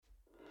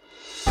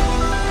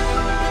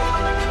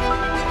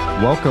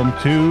Welcome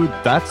to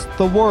That's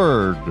the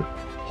Word,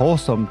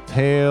 wholesome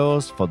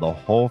tales for the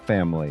whole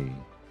family.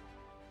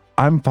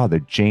 I'm Father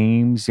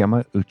James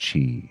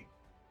Yamauchi.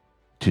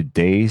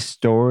 Today's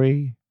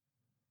story,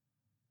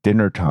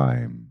 Dinner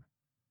Time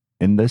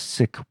in the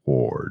Sick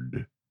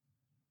Ward.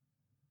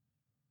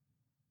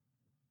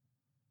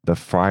 The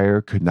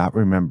friar could not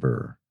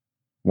remember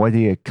what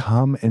he had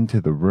come into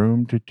the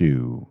room to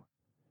do.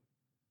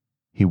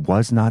 He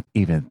was not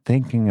even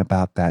thinking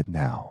about that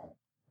now.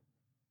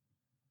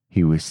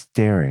 He was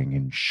staring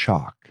in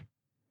shock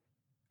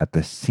at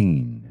the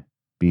scene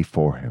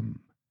before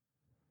him.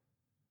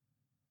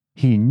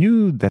 He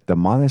knew that the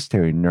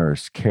monastery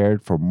nurse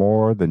cared for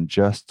more than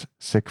just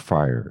sick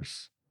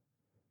friars.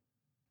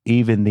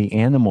 Even the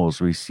animals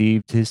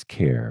received his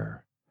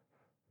care.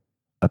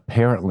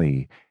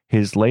 Apparently,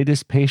 his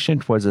latest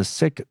patient was a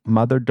sick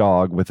mother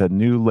dog with a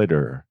new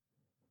litter.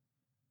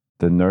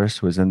 The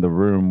nurse was in the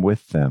room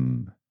with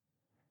them.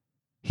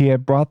 He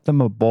had brought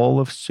them a bowl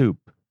of soup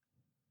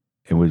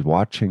and was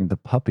watching the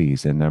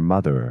puppies and their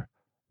mother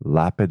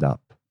lap it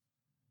up.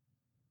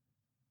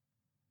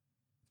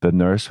 The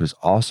nurse was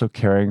also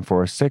caring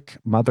for a sick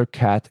mother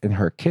cat and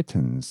her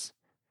kittens.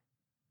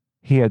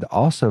 He had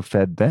also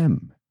fed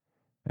them,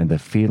 and the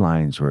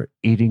felines were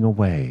eating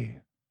away.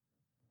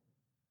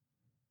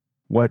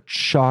 What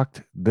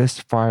shocked this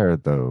friar,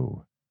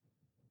 though,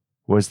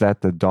 was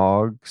that the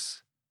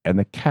dogs and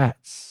the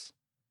cats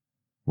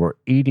were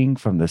eating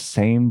from the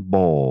same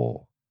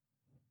bowl.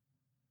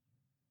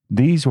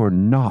 These were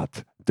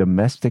not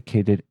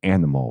domesticated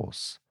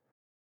animals.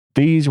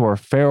 These were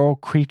feral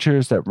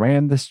creatures that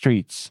ran the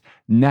streets,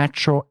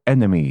 natural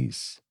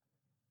enemies.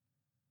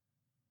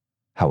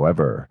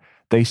 However,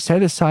 they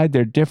set aside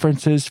their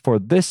differences for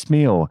this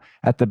meal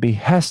at the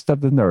behest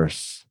of the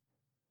nurse.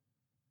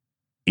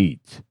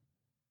 Eat,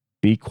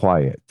 be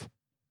quiet,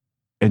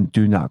 and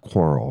do not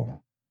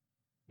quarrel,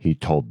 he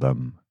told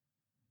them.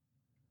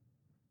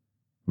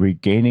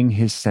 Regaining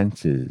his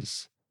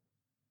senses,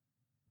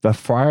 the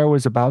friar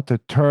was about to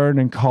turn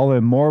and call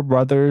in more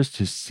brothers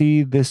to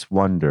see this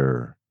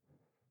wonder,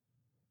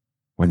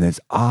 when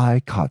his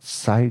eye caught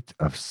sight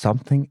of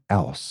something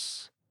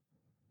else.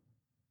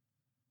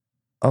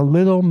 A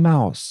little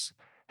mouse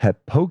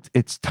had poked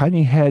its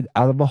tiny head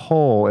out of a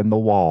hole in the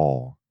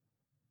wall.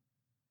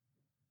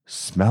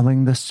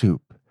 Smelling the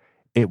soup,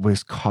 it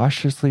was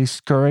cautiously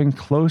scurrying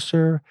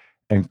closer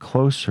and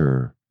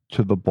closer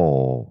to the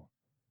bowl.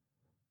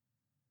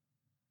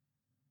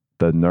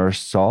 The nurse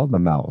saw the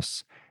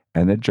mouse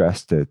and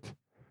addressed it.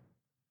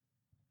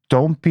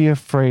 "Don't be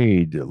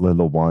afraid,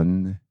 little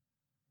one.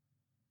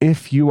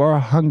 If you are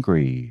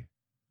hungry,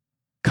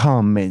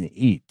 come and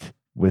eat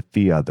with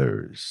the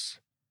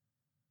others."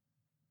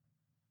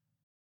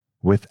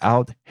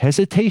 Without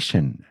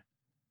hesitation,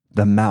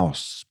 the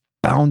mouse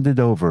bounded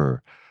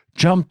over,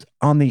 jumped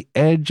on the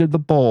edge of the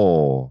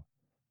bowl,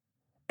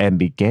 and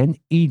began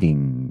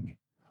eating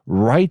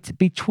right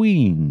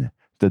between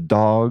the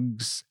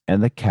dogs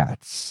and the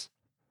cats.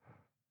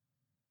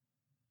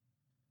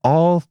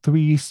 All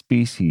three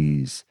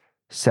species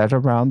sat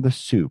around the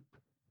soup,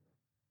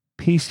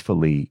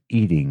 peacefully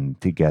eating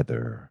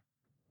together.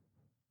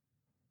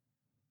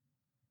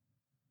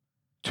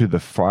 To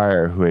the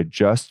friar who had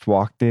just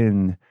walked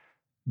in,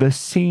 the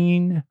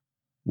scene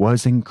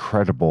was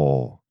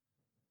incredible.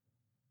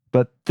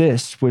 But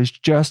this was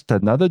just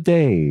another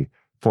day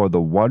for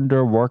the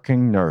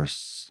wonder-working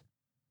nurse.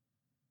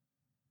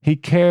 He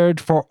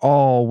cared for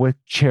all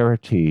with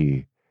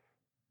charity,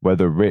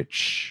 whether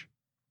rich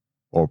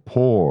or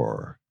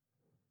poor,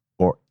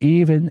 or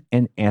even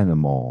an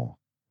animal.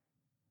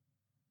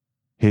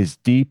 His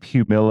deep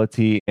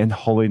humility and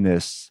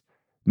holiness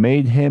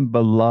made him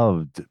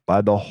beloved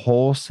by the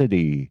whole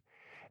city,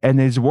 and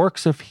his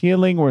works of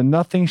healing were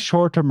nothing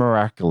short of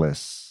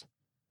miraculous.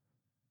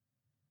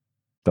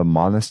 The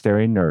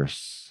monastery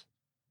nurse,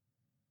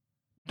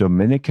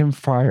 Dominican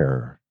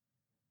friar,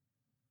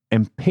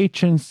 and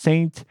patron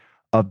saint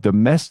of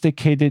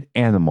domesticated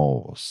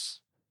animals,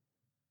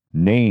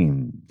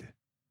 named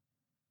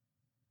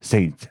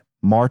Saint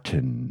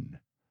Martin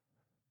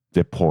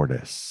de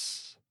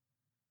Porres.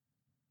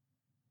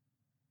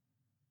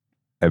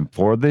 And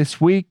for this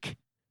week,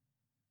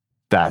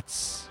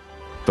 that's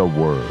the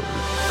word.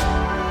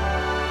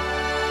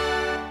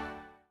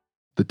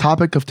 The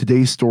topic of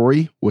today's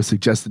story was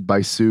suggested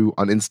by Sue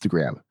on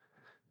Instagram.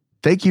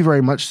 Thank you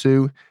very much,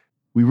 Sue.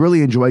 We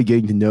really enjoy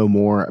getting to know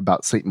more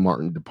about St.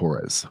 Martin de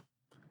Porres.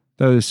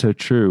 That is so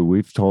true.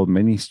 We've told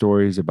many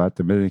stories about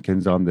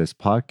Dominicans on this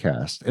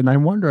podcast, and I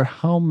wonder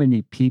how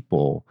many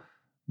people,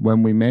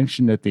 when we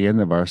mentioned at the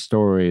end of our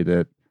story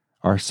that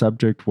our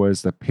subject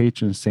was the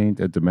patron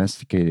saint of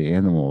domesticated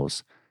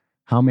animals,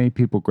 how many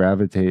people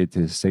gravitated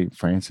to St.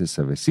 Francis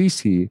of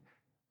Assisi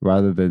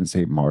rather than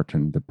St.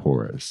 Martin de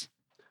Porres?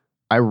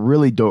 I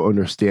really don't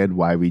understand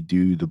why we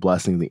do the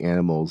blessing of the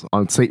animals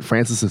on St.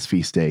 Francis's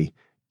feast day,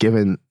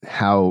 given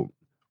how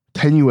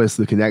tenuous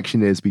the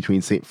connection is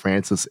between St.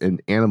 Francis and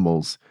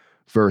animals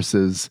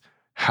versus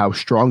how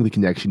strong the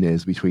connection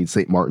is between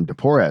St. Martin de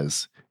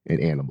Porres and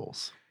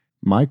animals.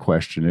 My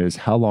question is,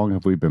 how long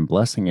have we been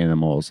blessing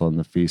animals on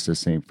the feast of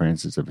St.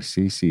 Francis of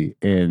Assisi?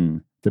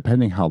 And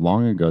depending how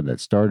long ago that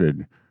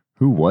started,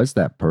 who was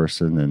that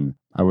person? And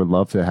I would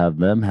love to have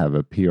them have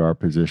a PR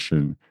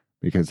position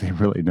because they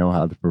really know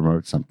how to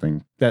promote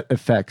something that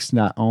affects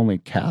not only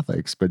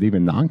Catholics, but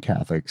even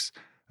non-Catholics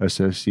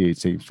associate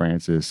St.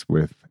 Francis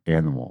with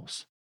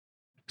animals.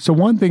 So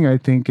one thing I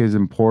think is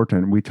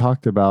important, we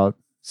talked about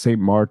St.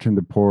 Martin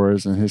de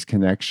Porres and his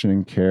connection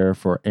and care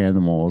for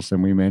animals,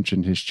 and we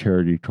mentioned his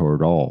charity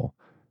toward all.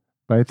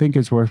 But I think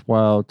it's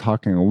worthwhile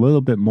talking a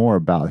little bit more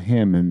about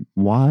him and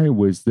why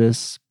was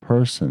this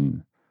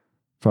person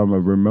from a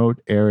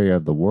remote area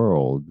of the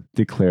world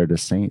declared a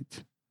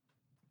saint?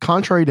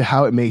 Contrary to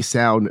how it may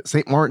sound,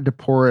 St. Martin de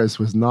Porres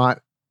was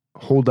not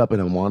holed up in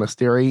a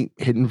monastery,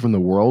 hidden from the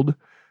world,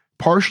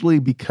 partially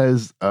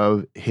because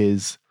of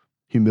his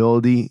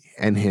humility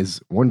and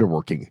his wonder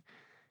working.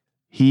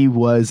 He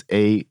was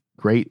a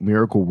great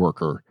miracle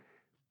worker.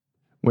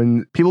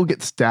 When people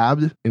get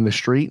stabbed in the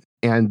street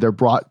and they're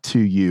brought to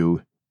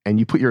you and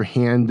you put your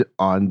hand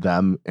on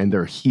them and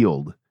they're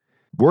healed,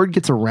 word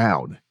gets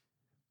around.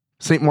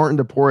 St. Martin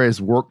de Porres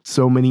worked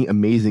so many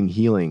amazing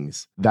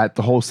healings that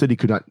the whole city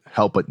could not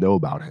help but know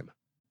about him.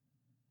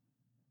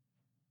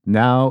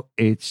 Now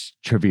it's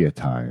trivia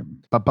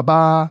time.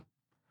 Ba-ba-ba.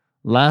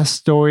 Last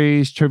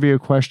story's trivia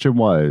question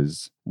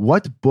was,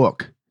 what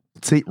book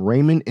did St.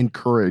 Raymond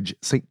encourage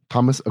St.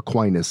 Thomas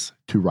Aquinas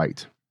to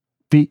write?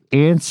 The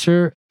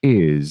answer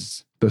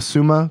is The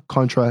Summa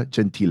Contra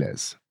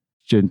Gentiles.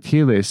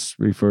 Gentiles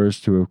refers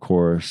to, of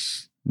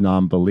course,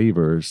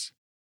 non-believers.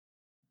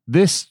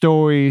 This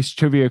story's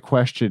trivia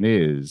question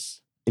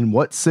is, in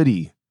what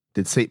city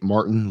did St.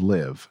 Martin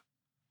live?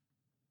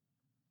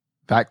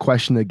 That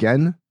question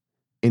again,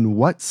 in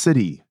what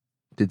city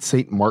did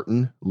St.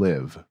 Martin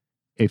live?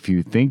 If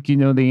you think you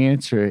know the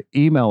answer,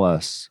 email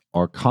us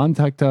or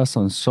contact us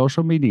on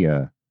social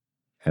media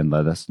and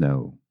let us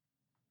know.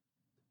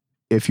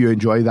 If you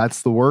enjoy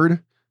That's the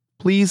Word,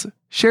 please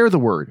share the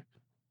word.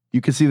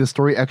 You can see the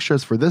story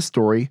extras for this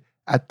story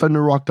at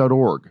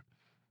thunderrock.org,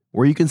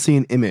 where you can see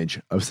an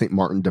image of St.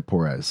 Martin de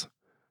Porres.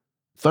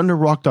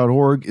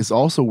 Thunderrock.org is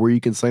also where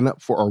you can sign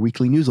up for our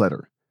weekly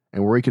newsletter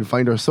and where you can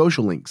find our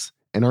social links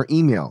and our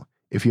email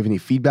if you have any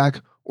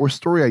feedback or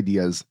story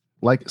ideas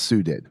like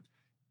Sue did.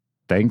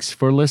 Thanks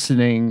for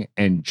listening,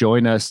 and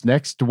join us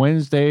next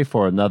Wednesday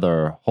for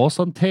another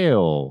wholesome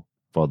tale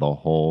for the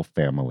whole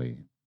family.